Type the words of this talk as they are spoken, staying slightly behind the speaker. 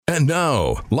And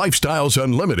now, Lifestyles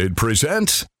Unlimited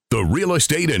presents the Real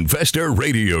Estate Investor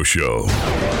Radio Show.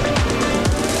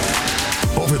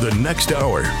 Over the next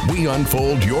hour, we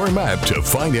unfold your map to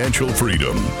financial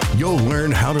freedom. You'll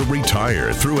learn how to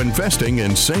retire through investing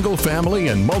in single-family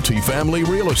and multifamily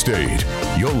real estate.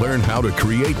 You'll learn how to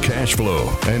create cash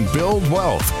flow and build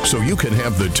wealth so you can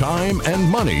have the time and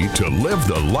money to live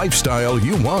the lifestyle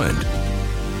you want.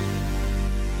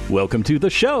 Welcome to the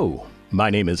show. My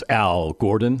name is Al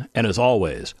Gordon, and as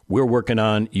always, we're working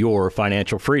on your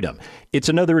financial freedom. It's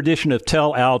another edition of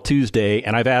Tell Al Tuesday,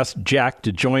 and I've asked Jack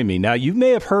to join me. Now, you may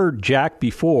have heard Jack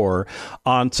before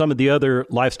on some of the other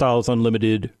Lifestyles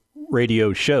Unlimited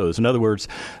radio shows. In other words,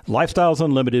 Lifestyles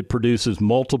Unlimited produces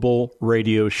multiple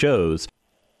radio shows,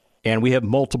 and we have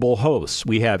multiple hosts.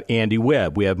 We have Andy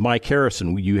Webb, we have Mike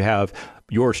Harrison, you have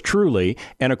yours truly,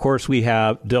 and of course we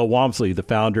have Del Walmsley, the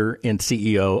founder and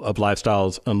CEO of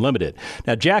Lifestyles Unlimited.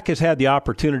 Now, Jack has had the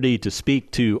opportunity to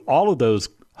speak to all of those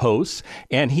hosts,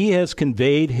 and he has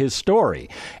conveyed his story.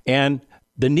 And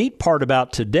the neat part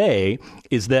about today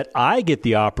is that I get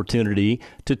the opportunity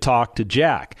to talk to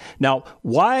Jack. Now,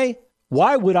 why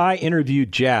would I interview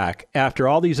Jack after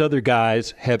all these other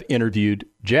guys have interviewed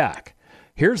Jack?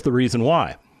 Here's the reason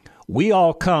why. We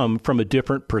all come from a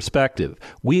different perspective.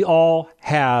 We all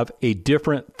have a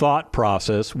different thought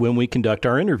process when we conduct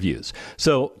our interviews.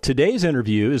 So today's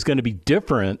interview is going to be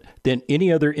different than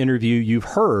any other interview you've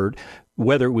heard,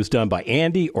 whether it was done by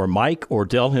Andy or Mike or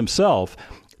Del himself.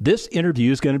 This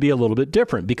interview is going to be a little bit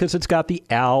different because it's got the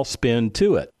Al spin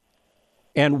to it.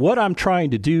 And what I'm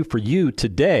trying to do for you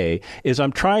today is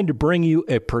I'm trying to bring you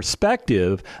a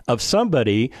perspective of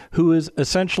somebody who has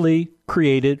essentially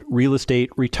created real estate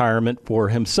retirement for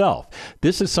himself.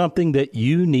 This is something that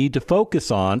you need to focus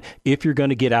on if you're going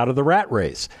to get out of the rat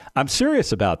race. I'm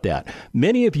serious about that.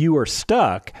 Many of you are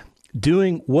stuck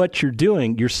doing what you're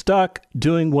doing. You're stuck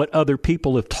doing what other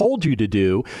people have told you to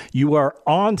do. You are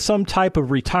on some type of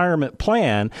retirement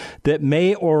plan that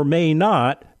may or may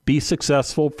not be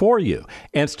successful for you.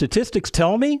 And statistics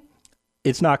tell me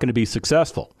it's not going to be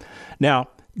successful. Now,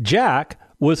 Jack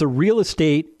was a real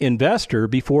estate investor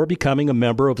before becoming a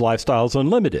member of Lifestyles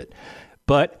Unlimited,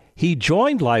 but he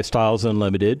joined Lifestyles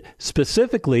Unlimited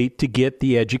specifically to get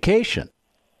the education.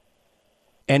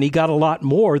 And he got a lot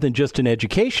more than just an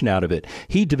education out of it.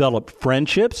 He developed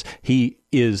friendships. He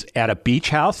is at a beach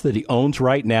house that he owns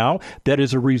right now that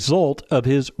is a result of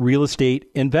his real estate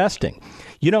investing.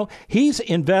 You know, he's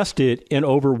invested in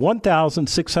over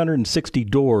 1,660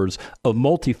 doors of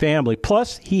multifamily,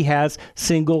 plus he has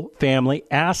single-family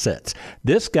assets.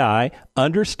 This guy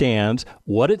understands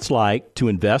what it's like to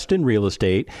invest in real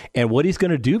estate, and what he's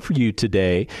going to do for you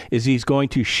today is he's going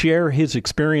to share his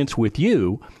experience with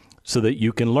you so that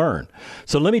you can learn.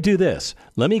 So let me do this.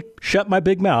 Let me shut my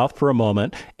big mouth for a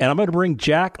moment, and I'm going to bring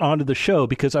Jack onto the show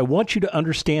because I want you to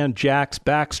understand Jack's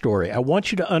backstory. I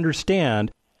want you to understand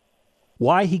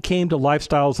why he came to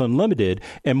Lifestyles Unlimited,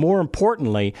 and more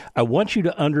importantly, I want you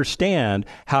to understand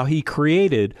how he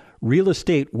created real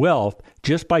estate wealth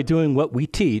just by doing what we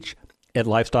teach at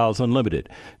Lifestyles Unlimited.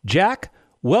 Jack,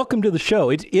 welcome to the show.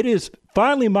 It is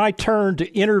finally my turn to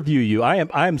interview you. I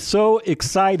am so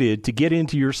excited to get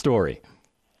into your story.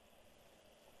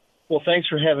 Well, thanks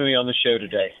for having me on the show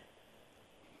today.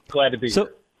 Glad to be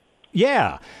here.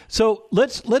 Yeah. So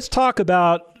let's talk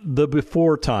about the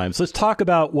before times. Let's talk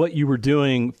about what you were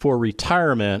doing for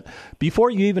retirement before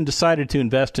you even decided to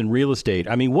invest in real estate.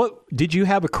 I mean, what did you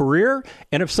have a career?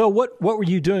 And if so, what were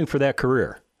you doing for that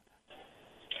career?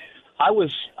 I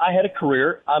had a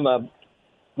career. I'm a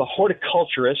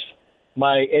horticulturist.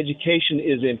 My education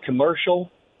is in commercial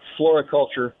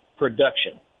floriculture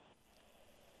production.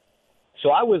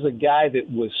 So I was a guy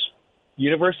that was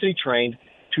university trained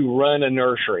to run a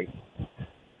nursery.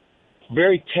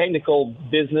 Very technical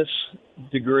business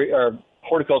degree or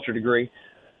horticulture degree.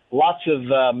 Lots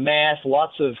of math,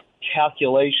 lots of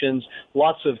calculations,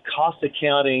 lots of cost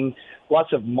accounting,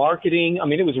 lots of marketing. I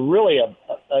mean, it was really a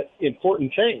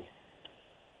important thing.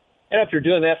 And after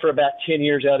doing that for about 10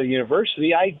 years out of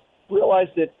university, I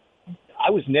realized that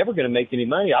I was never going to make any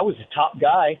money. I was the top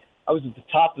guy. I was at the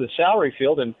top of the salary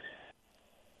field, and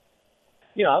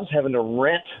I was having to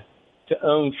rent to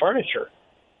own furniture.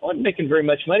 I wasn't making very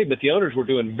much money, but the owners were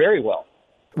doing very well.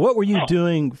 What were you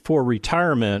doing for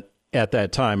retirement at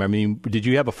that time? I mean, did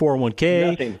you have a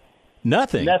 401k?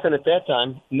 Nothing at that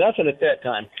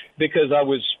time, because I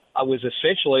was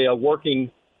essentially a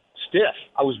working stiff.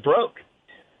 I was broke.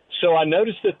 So I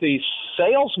noticed that the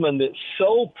salesmen that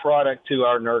sold product to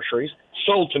our nurseries,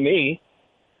 sold to me,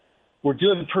 were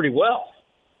doing pretty well.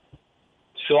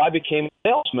 So I became a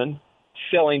salesman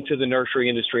selling to the nursery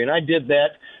industry. And I did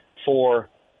that for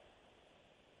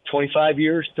 25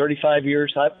 years, 35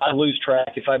 years. I lose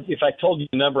track. If I told you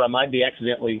the number, I might be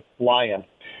accidentally lying.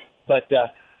 But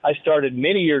I started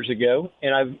many years ago,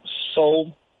 and I've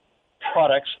sold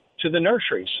products to the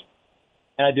nurseries.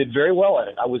 And I did very well at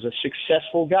it. I was a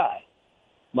successful guy.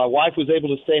 My wife was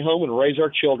able to stay home and raise our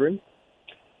children.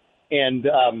 And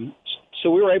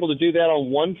so we were able to do that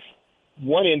on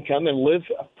one income and live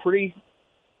a pretty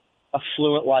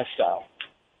affluent lifestyle.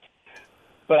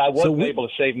 But I wasn't able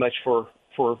to save much for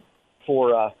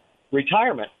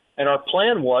retirement. And our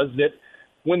plan was that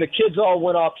when the kids all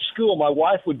went off to school, my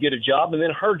wife would get a job, and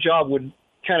then her job would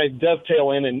kind of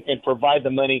dovetail in and provide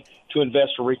the money to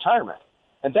invest for retirement.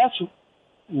 And that's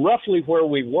roughly where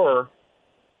we were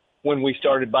when we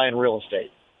started buying real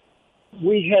estate.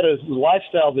 We had a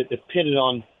lifestyle that depended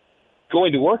on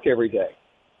going to work every day.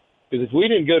 Because if we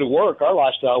didn't go to work, our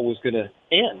lifestyle was going to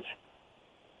end.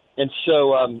 And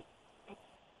so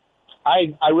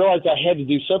I realized I had to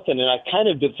do something, and I kind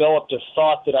of developed a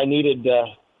thought that I needed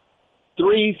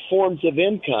three forms of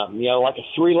income, like a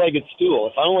three-legged stool.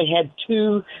 If I only had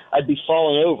two, I'd be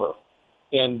falling over.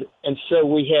 And so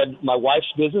we had my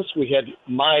wife's business, we had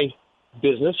my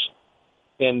business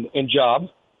and job,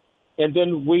 and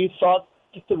then we thought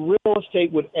that the real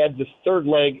estate would add the third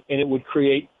leg, and it would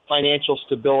create financial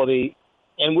stability,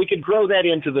 and we could grow that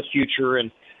into the future,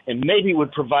 and maybe it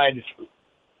would provide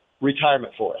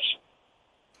retirement for us.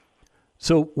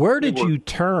 So where did you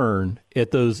turn at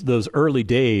those early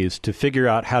days to figure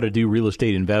out how to do real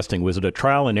estate investing? Was it a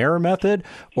trial and error method,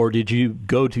 or did you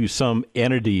go to some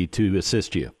entity to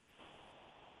assist you?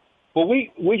 Well,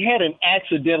 we had an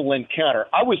accidental encounter.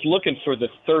 I was looking for the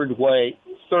third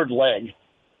leg.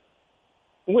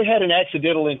 We had an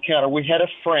accidental encounter. We had a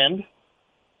friend.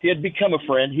 He had become a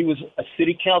friend. He was a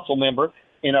city council member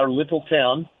in our little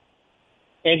town,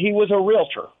 and he was a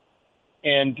realtor.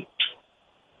 And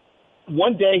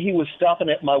one day he was stopping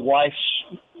at my wife's,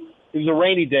 it was a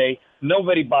rainy day.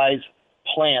 Nobody buys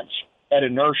plants at a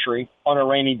nursery on a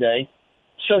rainy day.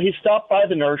 So he stopped by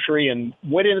the nursery and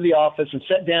went into the office and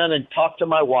sat down and talked to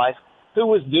my wife, who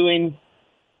was doing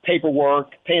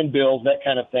paperwork, paying bills, that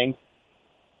kind of thing.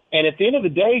 And at the end of the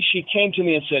day, she came to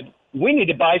me and said, "We need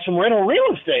to buy some rental real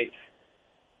estate."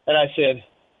 And I said,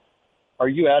 "Are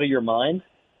you out of your mind?"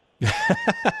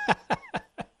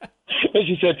 And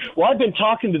she said, "Well, I've been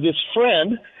talking to this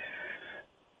friend,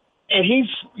 and he's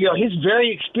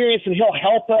very experienced, and he'll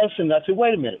help us." And I said,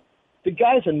 "Wait a minute. The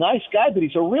guy's a nice guy, but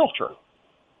he's a realtor.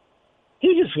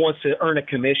 He just wants to earn a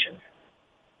commission.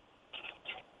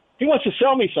 He wants to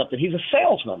sell me something. He's a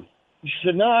salesman." She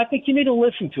said, "No, I think you need to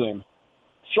listen to him."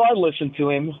 So I listened to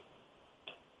him,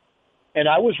 and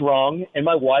I was wrong, and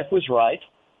my wife was right.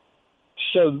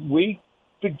 So we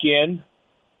began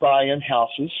buying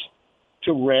houses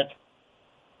to rent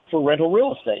for rental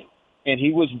real estate. And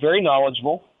he was very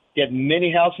knowledgeable. He had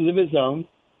many houses of his own.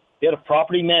 He had a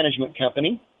property management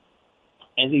company.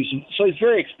 And he's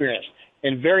very experienced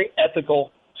and very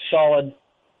ethical, solid,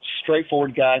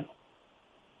 straightforward guy.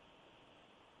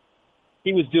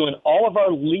 He was doing all of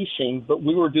our leasing, but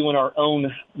we were doing our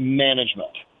own management.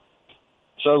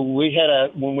 So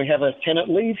when we have a tenant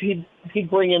leave, he'd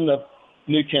bring in the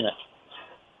new tenant.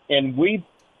 And we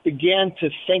began to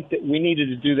think that we needed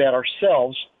to do that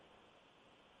ourselves.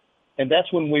 And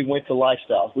that's when we went to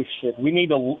lifestyles. We said we need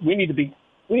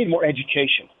more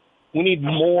education. We need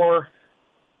more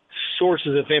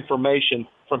sources of information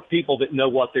from people that know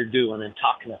what they're doing and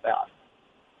talking about.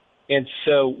 And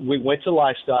so we went to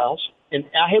lifestyles, and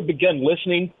I had begun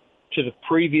listening to the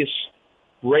previous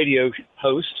radio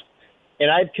host, and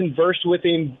I'd conversed with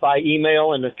him by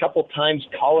email and a couple times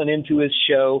calling into his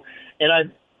show,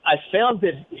 and I found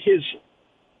that his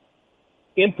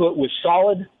input was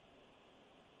solid,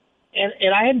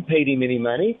 and I hadn't paid him any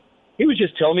money. He was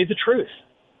just telling me the truth.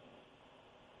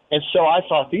 And so I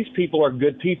thought, these people are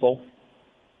good people.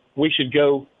 We should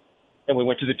go. And we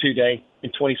went to the 2-day in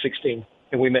 2016,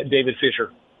 and we met David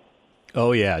Fisher.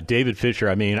 Oh, yeah, David Fisher.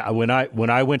 I mean, when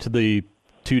I went to the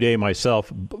 2-day myself,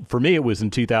 for me it was in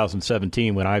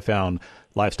 2017 when I found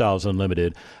Lifestyles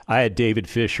Unlimited. I had David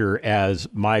Fisher as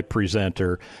my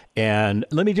presenter. And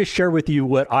let me just share with you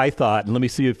what I thought, and let me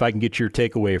see if I can get your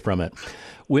takeaway from it.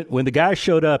 When the guy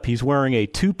showed up, he's wearing a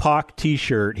Tupac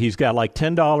T-shirt. He's got like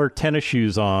 $10 tennis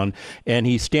shoes on, and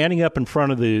he's standing up in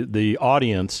front of the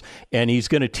audience, and he's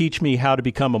going to teach me how to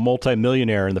become a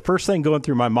multimillionaire. And the first thing going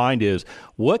through my mind is,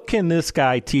 what can this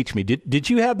guy teach me? Did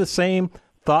you have the same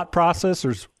thought process,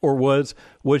 or was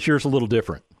yours a little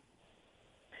different?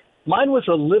 Mine was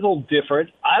a little different.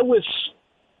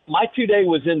 My 2-day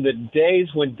was in the days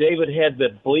when David had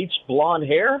the bleached blonde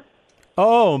hair.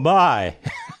 Oh, my.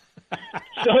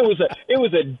 So it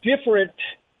was a different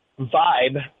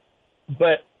vibe,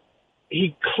 but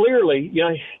he clearly,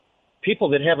 people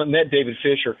that haven't met David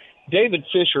Fisher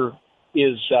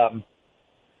is,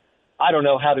 I don't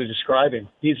know how to describe him.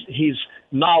 He's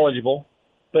knowledgeable,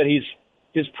 but his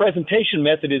presentation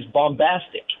method is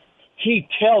bombastic. He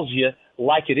tells you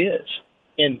like it is.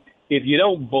 And if you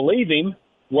don't believe him,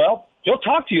 well, he'll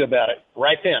talk to you about it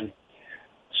right then.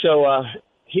 So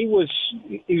he was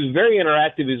very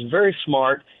interactive. He was very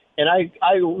smart. And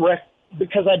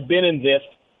because I'd been in this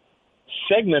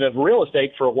segment of real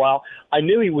estate for a while, I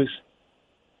knew he was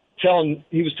talking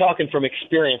from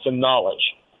experience and knowledge.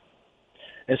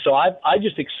 And so I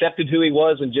just accepted who he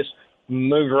was and just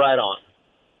moved right on.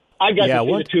 I got to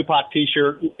see the Tupac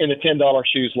T-shirt and the $10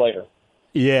 shoes later.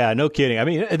 Yeah, no kidding. I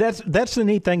mean, that's the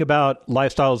neat thing about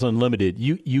Lifestyles Unlimited.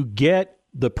 You get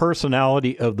the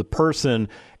personality of the person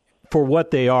for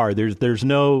what they are. There's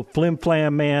no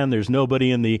flim-flam man. There's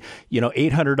nobody in the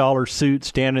 $800 suit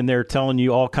standing there telling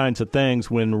you all kinds of things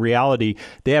when in reality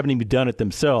they haven't even done it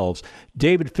themselves.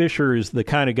 David Fisher is the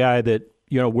kind of guy that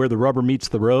where the rubber meets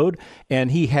the road,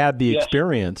 and he had the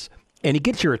experience, and he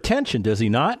gets your attention, does he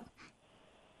not?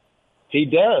 He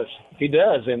does,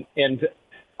 and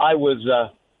I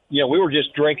was, we were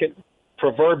just drinking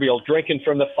from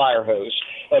the fire hose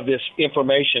of this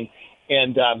information.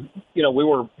 And, we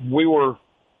were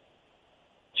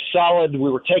solid. We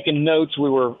were taking notes. We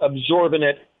were absorbing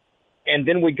it. And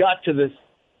then we got to the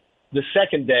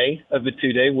second day of the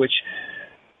 2-day, which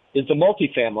is the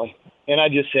multifamily. And I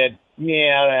just said,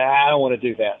 I don't want to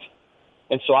do that.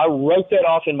 And so I wrote that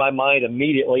off in my mind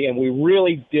immediately, and we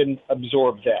really didn't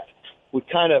absorb that. We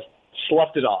kind of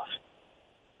sloughed it off.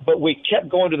 But we kept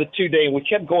going to the 2-day, and we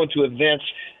kept going to events.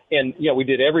 And, we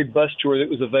did every bus tour that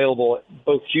was available at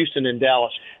both Houston and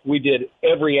Dallas. We did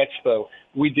every expo.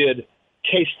 We did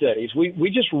case studies.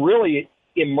 We just really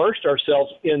immersed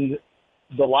ourselves in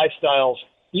the Lifestyles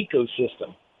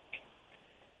ecosystem.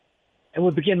 And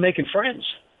we began making friends,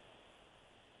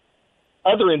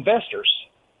 other investors.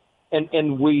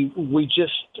 And we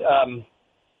just, some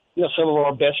of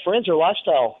our best friends are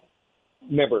Lifestyle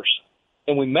members.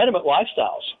 And we met them at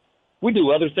Lifestyles. We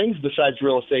do other things besides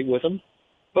real estate with them.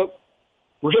 But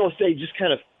real estate just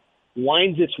kind of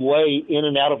winds its way in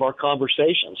and out of our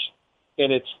conversations,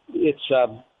 and it's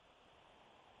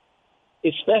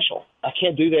special. I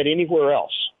can't do that anywhere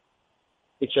else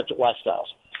except at Lifestyles.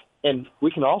 And we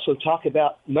can also talk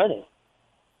about money.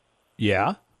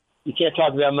 Yeah, you can't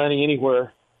talk about money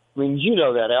anywhere. I mean, you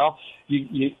know that, Al.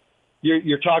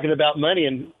 You're talking about money,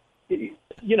 and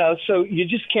so you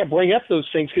just can't bring up those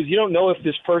things because you don't know if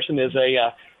this person is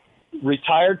a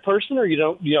retired person, or you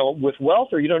don't, with wealth,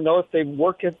 or you don't know if they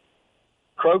work at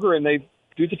Kroger and they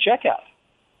do the checkout.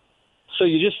 So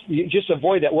you just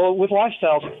avoid that. Well, with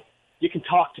Lifestyles, you can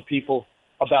talk to people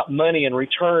about money and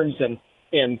returns and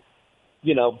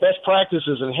best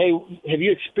practices and, hey, have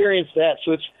you experienced that?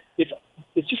 So it's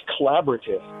just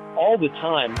collaborative all the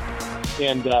time.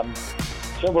 And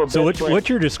so what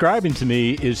you're describing to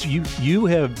me is you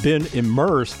have been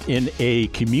immersed in a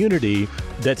community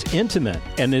that's intimate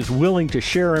and is willing to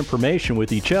share information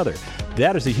with each other.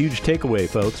 That is a huge takeaway,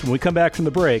 folks. When we come back from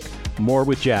the break, more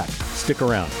with Jack. Stick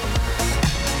around.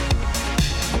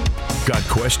 Got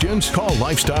questions? Call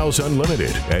Lifestyles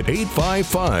Unlimited at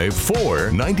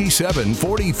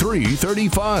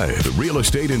 855-497-4335. The Real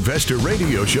Estate Investor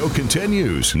Radio Show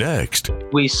continues next.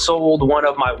 We sold one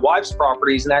of my wife's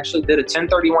properties and actually did a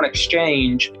 1031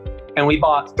 exchange, and we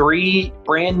bought 3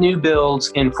 brand new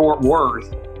builds in Fort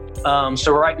Worth.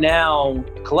 So right now,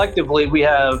 collectively, we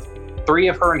have 3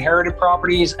 of her inherited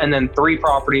properties and then 3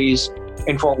 properties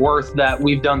in Fort Worth that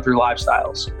we've done through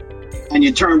Lifestyles. And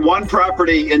you turn 1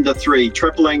 property into 3,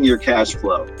 tripling your cash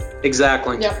flow.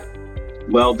 Exactly. Yep.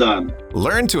 Well done.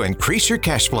 Learn to increase your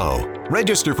cash flow.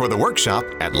 Register for the workshop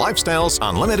at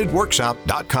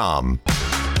lifestylesunlimitedworkshop.com.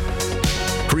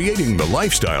 Creating the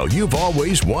lifestyle you've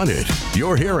always wanted.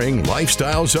 You're hearing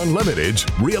Lifestyles Unlimited's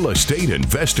Real Estate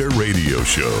Investor Radio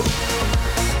Show.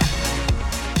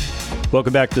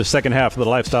 Welcome back to the second half of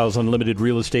the Lifestyles Unlimited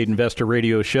Real Estate Investor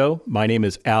Radio Show. My name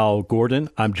is Al Gordon.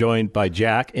 I'm joined by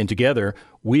Jack, and together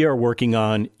we are working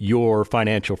on your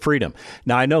financial freedom.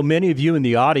 Now, I know many of you in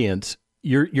the audience,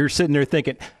 you're sitting there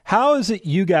thinking, how is it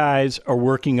you guys are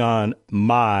working on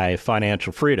my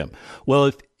financial freedom?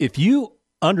 Well, if you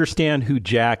understand who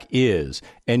Jack is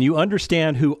and you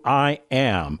understand who I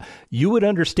am, you would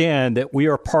understand that we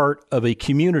are part of a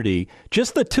community.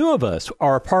 Just the two of us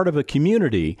are a part of a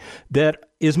community that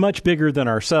is much bigger than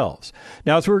ourselves.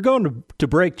 Now, as we were going to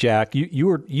break, Jack,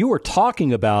 you were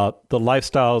talking about the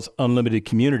Lifestyles Unlimited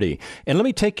community. And let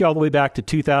me take you all the way back to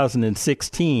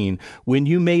 2016 when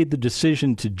you made the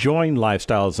decision to join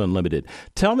Lifestyles Unlimited.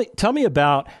 Tell me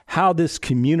about how this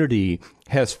community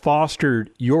has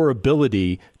fostered your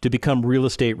ability to become real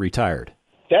estate retired.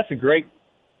 That's a great,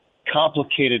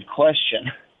 complicated question.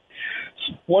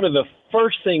 One of the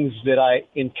first things that I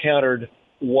encountered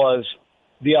was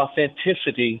the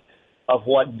authenticity of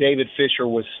what David Fisher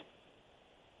was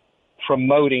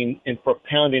promoting and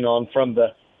propounding on from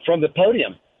the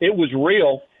podium. It was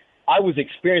real. I was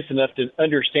experienced enough to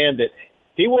understand that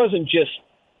he wasn't just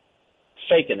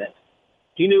faking it.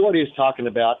 He knew what he was talking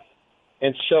about.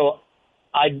 And so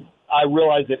I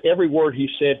realized that every word he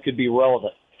said could be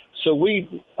relevant. So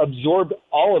we absorbed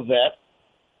all of that,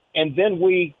 and then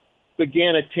we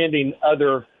began attending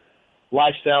other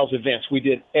Lifestyles events. We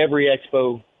did every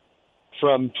expo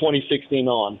from 2016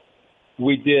 on.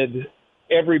 We did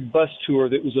every bus tour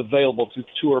that was available to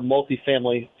tour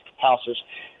multifamily houses.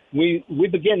 We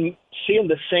began seeing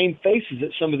the same faces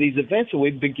at some of these events, and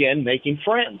we began making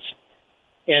friends.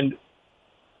 And,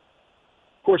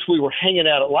 of course, we were hanging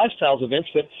out at Lifestyles events,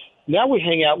 but now we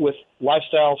hang out with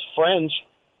Lifestyles friends,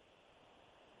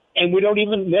 and we don't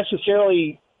even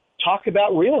necessarily talk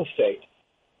about real estate,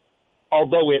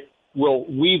 although it will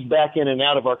weave back in and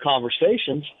out of our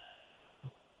conversations.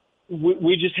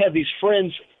 We just have these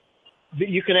friends that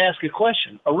you can ask a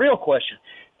question, a real question.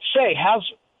 Say, how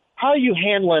are you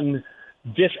handling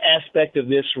this aspect of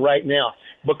this right now?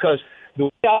 Because the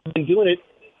way I've been doing it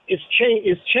is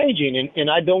changing, and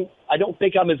I don't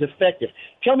think I'm as effective.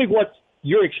 Tell me what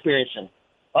you're experiencing.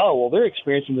 Oh, well, they're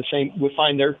experiencing the same. We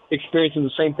find they're experiencing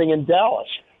the same thing in Dallas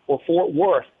or Fort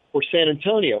Worth or San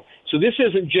Antonio. So this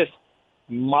isn't just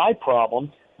my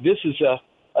problem. This is a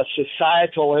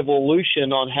societal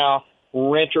evolution on how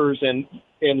renters and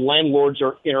landlords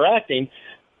are interacting.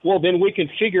 Well, then we can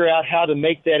figure out how to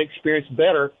make that experience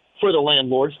better for the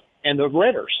landlords and the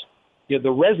renters, the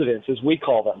residents, as we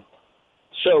call them.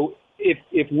 So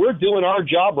if we're doing our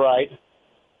job right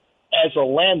as a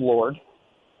landlord,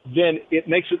 then it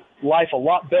makes life a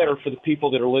lot better for the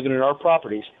people that are living in our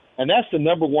properties. And that's the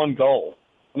number one goal.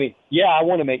 I mean, yeah, I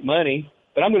want to make money,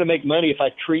 but I'm going to make money if I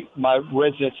treat my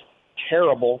residents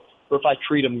terrible or if I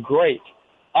treat them great.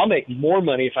 I'll make more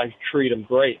money if I treat them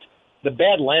great. The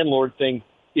bad landlord thing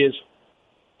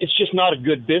it's just not a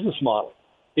good business model.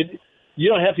 You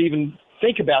don't have to even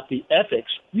think about the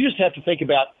ethics. You just have to think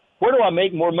about, where do I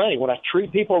make more money? When I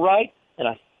treat people right and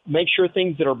I make sure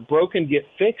things that are broken get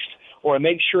fixed, or I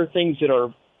make sure things that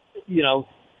are,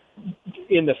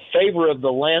 in the favor of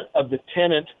the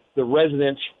tenant, the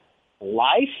resident's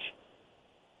life.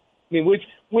 I mean,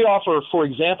 we offer, for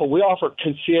example,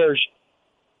 concierge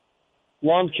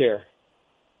lawn care,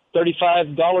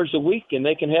 $35 a week, and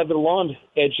they can have their lawn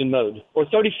edged and mowed, or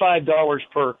 $35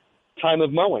 per time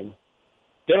of mowing.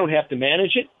 They don't have to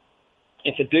manage it.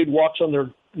 If a dude knocks on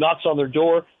their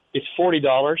door, it's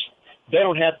 $40. They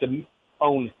don't have to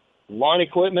own lawn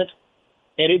equipment,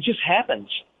 and it just happens.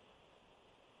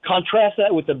 Contrast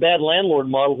that with the bad landlord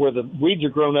model where the weeds are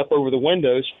growing up over the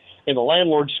windows and the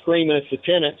landlord's screaming at the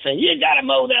tenant saying, "You got to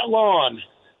mow that lawn."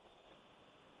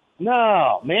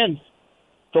 No, man,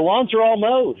 the lawns are all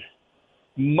mowed.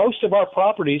 Most of our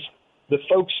properties, the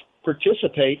folks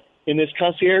participate in this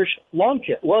concierge lawn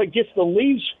care. Well, it gets the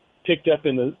leaves picked up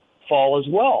in the fall as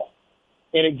well.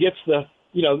 And it gets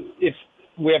if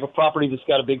we have a property that's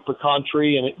got a big pecan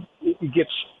tree and it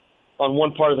gets on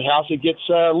one part of the house, it gets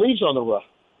leaves on the roof.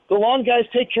 The lawn guys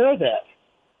take care of that.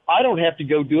 I don't have to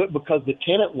go do it because the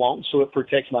tenant won't, so it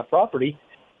protects my property.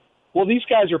 Well, these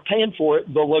guys are paying for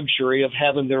it, the luxury of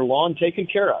having their lawn taken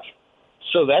care of.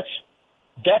 So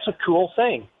that's a cool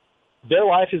thing. Their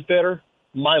life is better,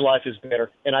 my life is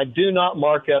better, and I do not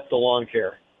mark up the lawn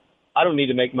care. I don't need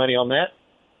to make money on that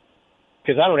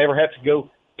because I don't ever have to go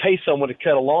pay someone to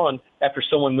cut a lawn after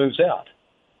someone moves out.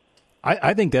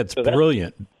 I think that's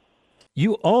brilliant.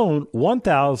 You own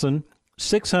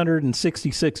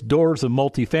 1,666 doors of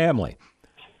multifamily.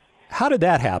 How did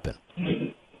that happen?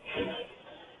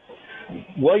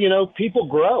 Well, people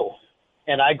grow,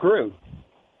 and I grew.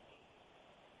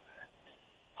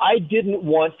 I didn't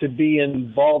want to be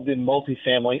involved in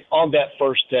multifamily on that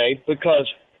first day because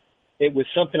it was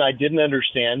something I didn't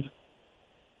understand.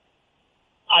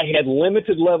 I had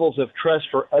limited levels of trust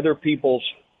for other people's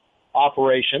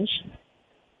operations,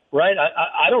 right?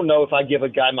 I don't know if I give a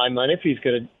guy my money if he's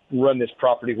going to run this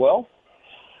property well.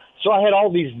 So I had all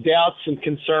these doubts and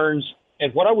concerns,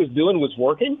 and what I was doing was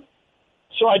working.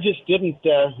 So I just didn't,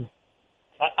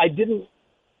 I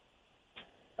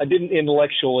I didn't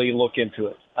intellectually look into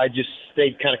it. I just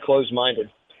stayed kind of closed-minded.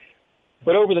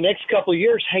 But over the next couple of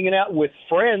years, hanging out with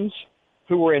friends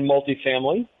who were in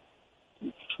multifamily,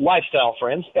 lifestyle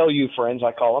friends, LU friends,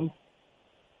 I call them,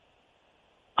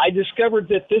 I discovered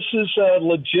that this is a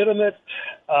legitimate,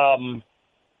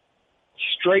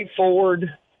 straightforward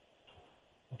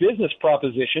business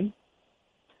proposition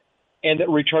and that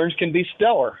returns can be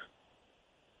stellar.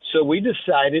 So we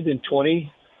decided in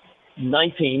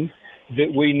 2019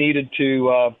 that we needed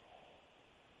to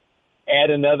add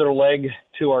another leg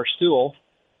to our stool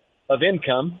of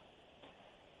income.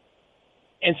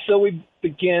 And so we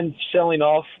began selling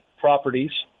off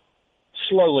properties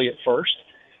slowly at first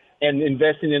and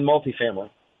investing in multifamily,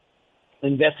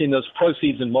 investing those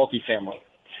proceeds in multifamily.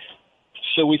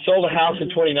 So we sold a house in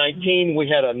 2019. We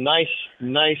had a nice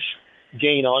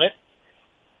gain on it.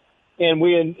 And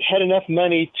we had enough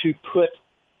money to put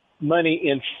money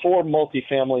in 4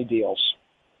 multifamily deals.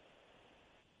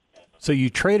 So you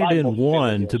traded in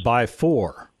 1 to buy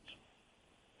 4.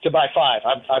 To buy 5.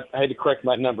 I had to correct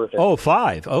my number there. Oh,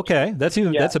 5. Okay. That's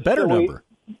a better number.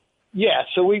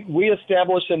 So we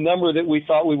established a number that we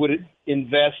thought we would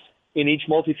invest in each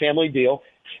multifamily deal,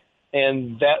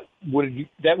 and that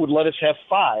would let us have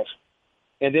 5.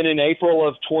 And then in April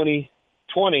of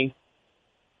 2020,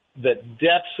 the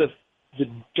depths of the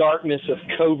darkness of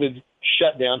COVID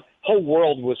shutdown, whole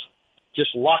world was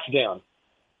just locked down.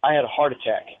 I had a heart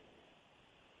attack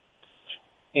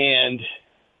and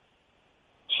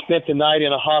spent the night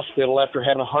in a hospital after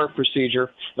having a heart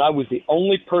procedure. And I was the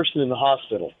only person in the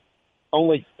hospital,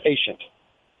 only patient.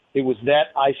 It was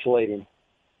that isolating.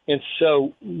 And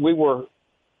so we were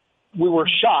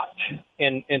shocked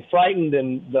and frightened,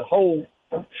 and the whole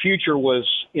future was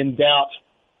in doubt.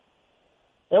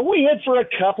 And we had for a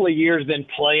couple of years been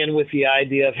playing with the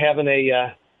idea of having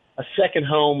a second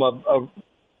home,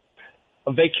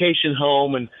 a vacation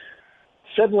home, and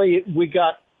suddenly we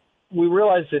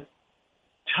realized that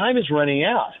time is running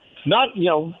out. Not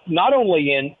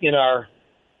only in our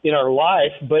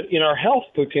life, but in our health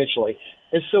potentially.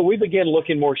 And so we began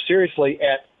looking more seriously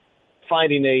at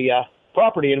finding a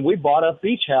property, and we bought a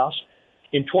beach house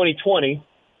in 2020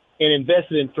 and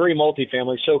invested in 3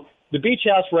 multifamily. So the beach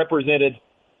house represented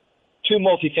 2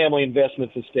 multifamily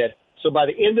investments instead. So by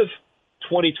the end of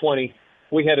 2020,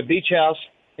 we had a beach house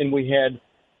and we had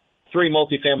 3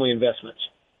 multifamily investments.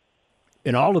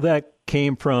 And all of that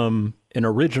came from an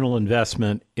original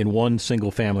investment in 1 single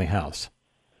family house.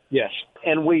 Yes.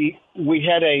 And we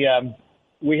had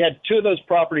 2 of those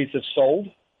properties have sold.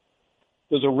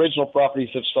 Those original properties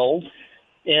have sold.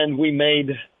 And we made,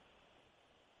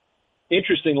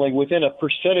 interestingly, within a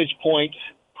percentage point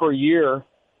per year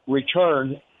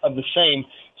return of the same.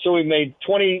 So we made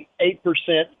 28%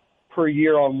 per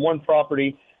year on one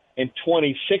property and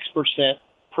 26%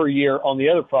 per year on the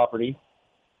other property.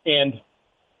 And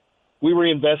we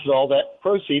reinvested all that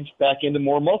proceeds back into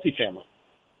more multifamily.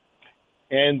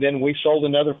 And then we sold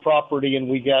another property and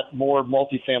we got more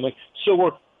multifamily. So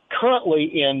we're currently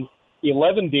in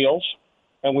 11 deals,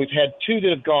 and we've had 2 that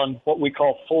have gone what we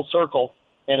call full circle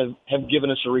and have given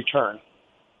us a return.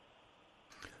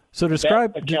 So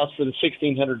that accounts for the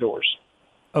 1,600 doors.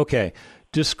 Okay.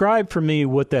 Describe for me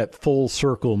what that full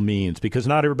circle means, because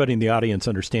not everybody in the audience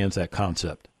understands that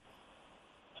concept.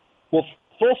 Well,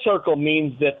 full circle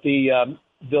means that the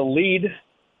lead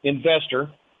investor,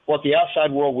 what the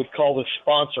outside world would call the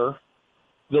sponsor,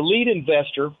 the lead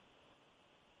investor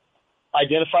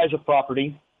identifies a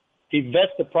property, he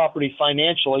vets the property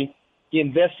financially, he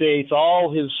investigates all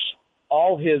his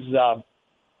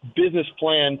business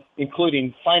plan,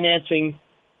 including financing,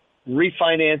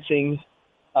 refinancing,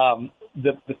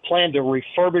 the plan to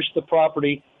refurbish the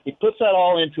property. He puts that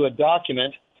all into a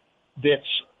document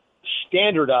that's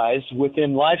standardized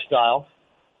within Lifestyle,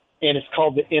 and it's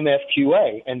called the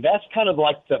MFQA. And that's kind of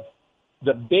like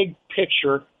the big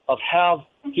picture of how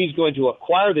he's going to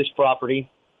acquire this property,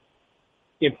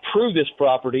 improve this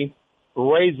property,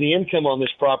 raise the income on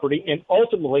this property, and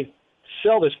ultimately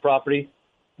sell this property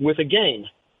with a gain.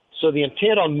 So the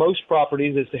intent on most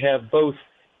properties is to have both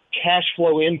cash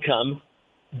flow income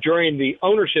during the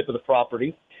ownership of the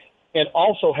property and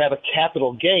also have a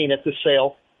capital gain at the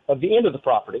sale of the end of the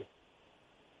property.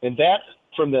 And that,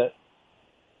 from the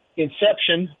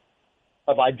inception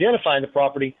of identifying the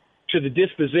property to the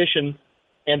disposition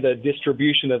and the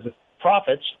distribution of the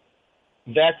profits,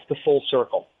 that's the full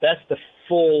circle. That's the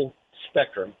full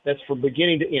spectrum. That's from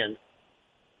beginning to end.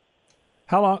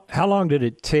 How long did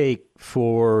it take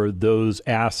for those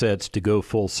assets to go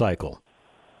full cycle?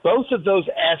 Both of those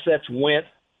assets went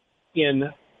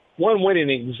in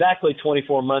exactly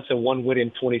 24 months and one went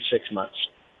in 26 months.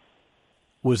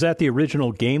 Was that the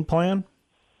original game plan?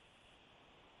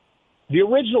 The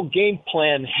original game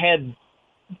plan had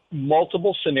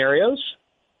multiple scenarios.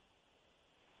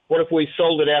 What if we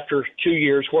sold it after 2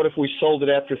 years? What if we sold it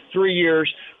after 3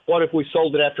 years? What if we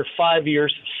sold it after 5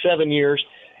 years, 7 years?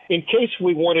 In case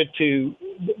we wanted to,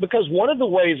 because one of the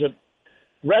ways of,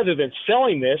 rather than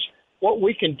selling this, what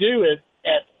we can do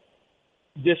at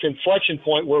this inflection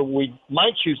point where we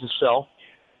might choose to sell,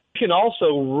 we can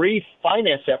also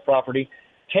refinance that property,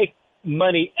 take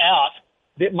money out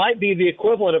that might be the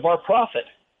equivalent of our profit,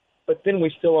 but then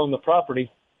we still own the property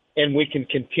and we can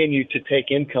continue to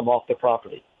take income off the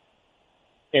property.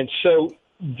 And so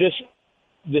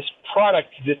this product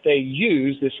that they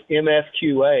use, this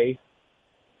MFQA,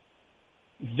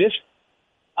 this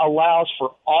allows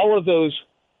for all of those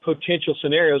potential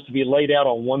scenarios to be laid out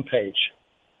on one page.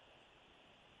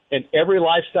 And every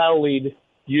lifestyle lead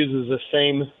uses the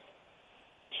same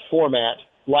format.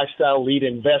 Lifestyle lead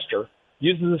investor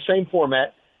uses the same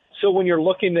format. So when you're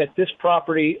looking at this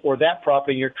property or that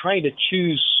property, you're trying to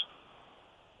choose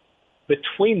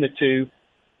between the two,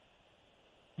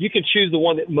 you can choose the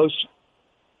one that most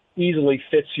easily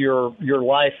fits your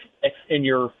life and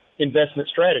your investment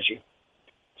strategy.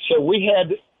 So we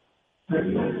had,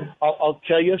 I'll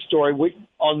tell you a story.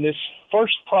 On this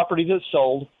first property that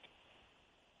sold,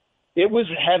 it was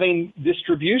having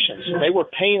distributions. They were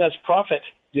paying us profit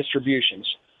distributions.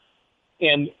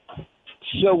 And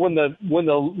so when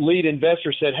the lead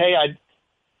investor said, hey,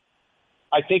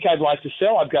 I think I'd like to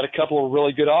sell. I've got a couple of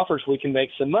really good offers. We can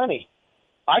make some money.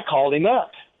 I called him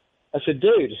up. I said,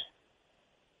 dude,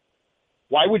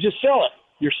 why would you sell it?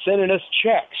 You're sending us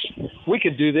checks. We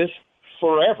could do this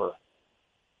forever.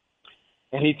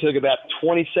 And he took about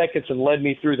 20 seconds and led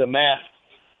me through the math.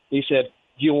 He said,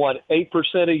 do you want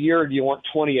 8% a year or do you want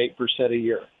 28% a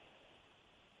year?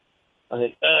 I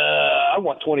said, I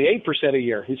want 28% a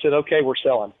year. He said, okay, we're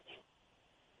selling.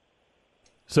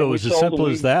 So it was as simple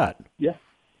as that. Yeah,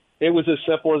 it was as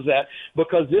simple as that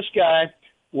because this guy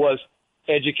was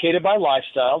educated by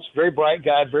Lifestyles, very bright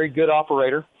guy, very good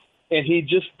operator, and he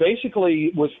just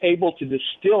basically was able to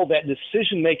distill that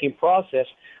decision-making process.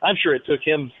 I'm sure it took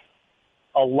him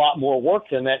a lot more work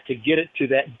than that to get it to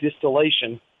that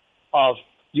distillation of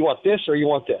you want this or you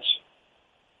want this.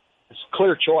 It's a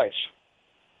clear choice.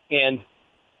 And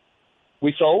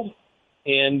we sold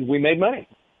and we made money.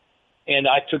 And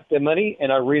I took the money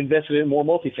and I reinvested it in more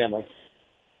multifamily.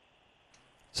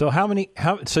 So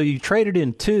so you traded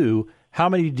in two. How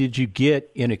many did you get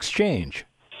in exchange?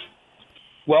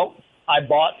 Well, I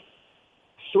bought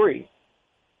 3.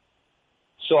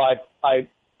 So I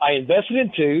invested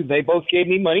in 2. They both gave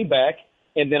me money back,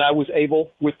 and then I was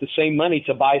able, with the same money,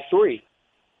 to buy 3.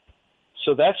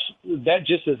 So that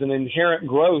just is an inherent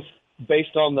growth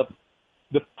based on the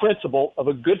principle of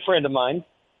a good friend of mine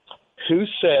who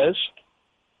says,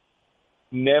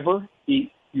 never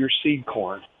eat your seed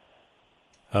corn.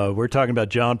 We're talking about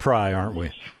John Pry, aren't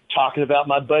we? Talking about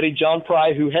my buddy John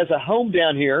Pry, who has a home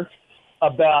down here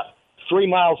about 3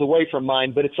 miles away from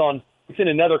mine, but it's in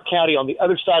another county on the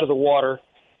other side of the water.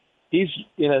 He's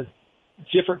in a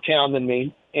different town than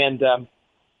me,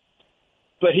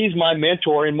 but he's my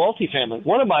mentor in multifamily,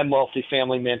 one of my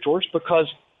multifamily mentors,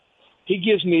 because he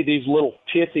gives me these little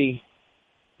pithy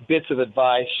bits of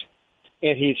advice,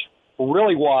 and he's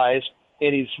really wise,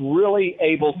 and he's really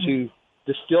able to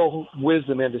distill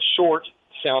wisdom into short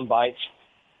sound bites.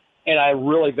 And I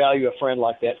really value a friend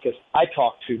like that because I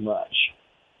talk too much.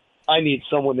 I need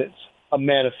someone that's a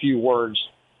man of few words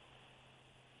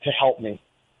to help me.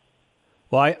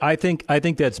 Well, I think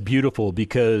that's beautiful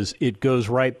because it goes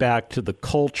right back to the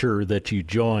culture that you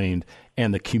joined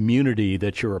and the community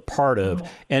that you're a part of.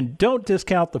 And don't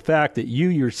discount the fact that you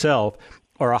yourself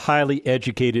are a highly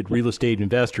educated real estate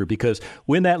investor, because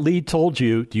when that lead told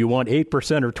you, do you want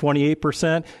 8% or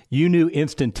 28%, you knew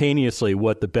instantaneously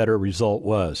what the better result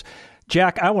was.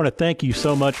 Jack, I want to thank you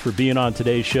so much for being on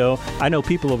today's show. I know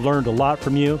people have learned a lot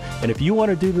from you, and if you want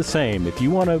to do the same, if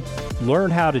you want to learn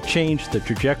how to change the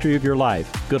trajectory of your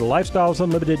life, go to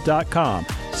lifestylesunlimited.com,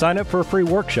 sign up for a free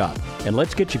workshop, and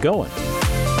let's get you going.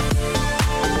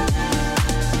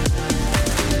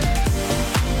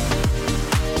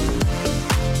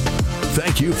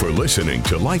 Thank you for listening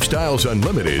to Lifestyles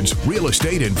Unlimited's Real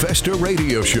Estate Investor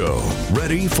Radio Show.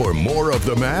 Ready for more of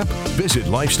the map? Visit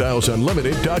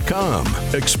lifestylesunlimited.com.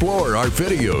 Explore our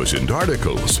videos and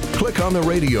articles. Click on the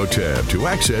radio tab to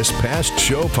access past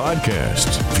show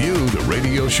podcasts. View the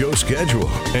radio show schedule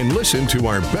and listen to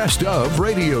our best of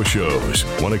radio shows.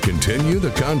 Want to continue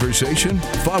the conversation?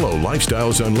 Follow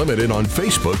Lifestyles Unlimited on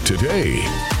Facebook today.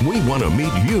 We want to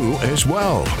meet you as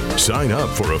well. Sign up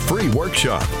for a free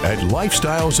workshop at lifestylesunlimited.com.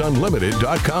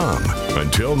 lifestylesunlimited.com.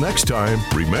 Until next time,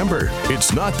 remember,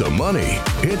 it's not the money,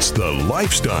 it's the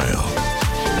lifestyle.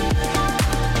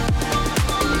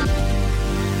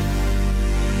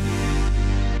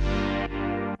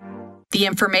 The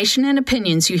information and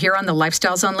opinions you hear on the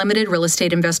Lifestyles Unlimited Real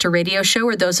Estate Investor Radio Show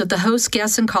are those of the hosts,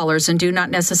 guests, and callers and do not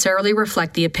necessarily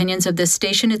reflect the opinions of this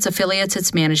station, its affiliates,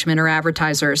 its management, or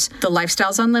advertisers. The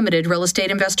Lifestyles Unlimited Real Estate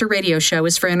Investor Radio Show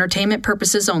is for entertainment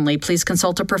purposes only. Please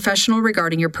consult a professional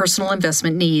regarding your personal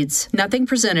investment needs. Nothing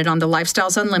presented on the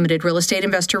Lifestyles Unlimited Real Estate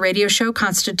Investor Radio Show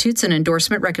constitutes an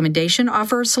endorsement, recommendation,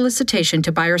 offer, or solicitation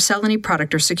to buy or sell any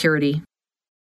product or security.